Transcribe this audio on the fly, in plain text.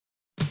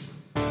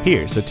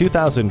Here's a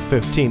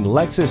 2015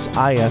 Lexus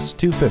IS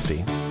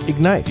 250.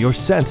 Ignite your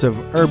sense of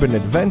urban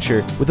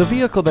adventure with a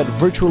vehicle that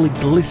virtually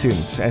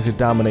glistens as it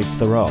dominates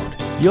the road.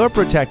 You're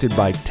protected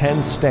by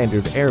 10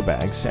 standard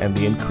airbags and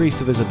the increased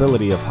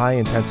visibility of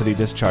high-intensity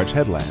discharge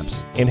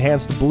headlamps.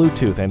 Enhanced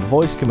Bluetooth and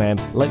voice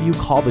command let you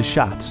call the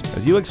shots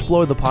as you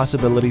explore the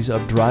possibilities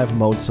of Drive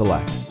Mode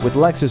Select. With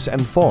Lexus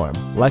Enform,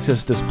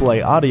 Lexus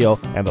Display Audio,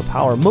 and the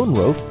power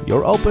moonroof,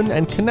 you're open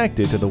and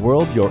connected to the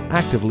world you're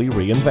actively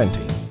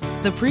reinventing.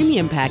 The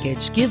premium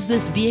package gives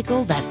this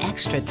vehicle that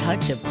extra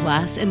touch of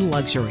class and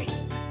luxury.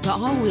 The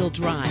all-wheel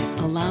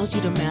drive allows you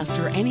to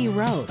master any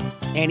road,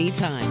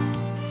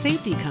 anytime.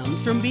 Safety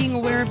comes from being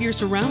aware of your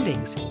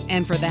surroundings,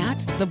 and for that,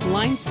 the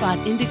blind spot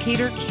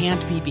indicator can't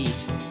be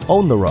beat.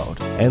 Own the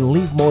road and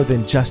leave more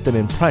than just an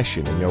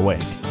impression in your wake.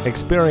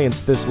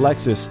 Experience this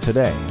Lexus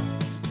today.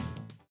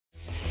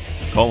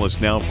 Call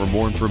us now for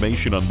more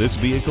information on this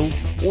vehicle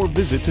or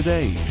visit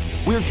today.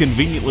 We're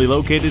conveniently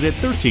located at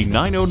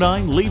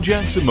 13909 Lee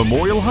Jackson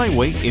Memorial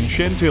Highway in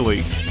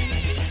Chantilly.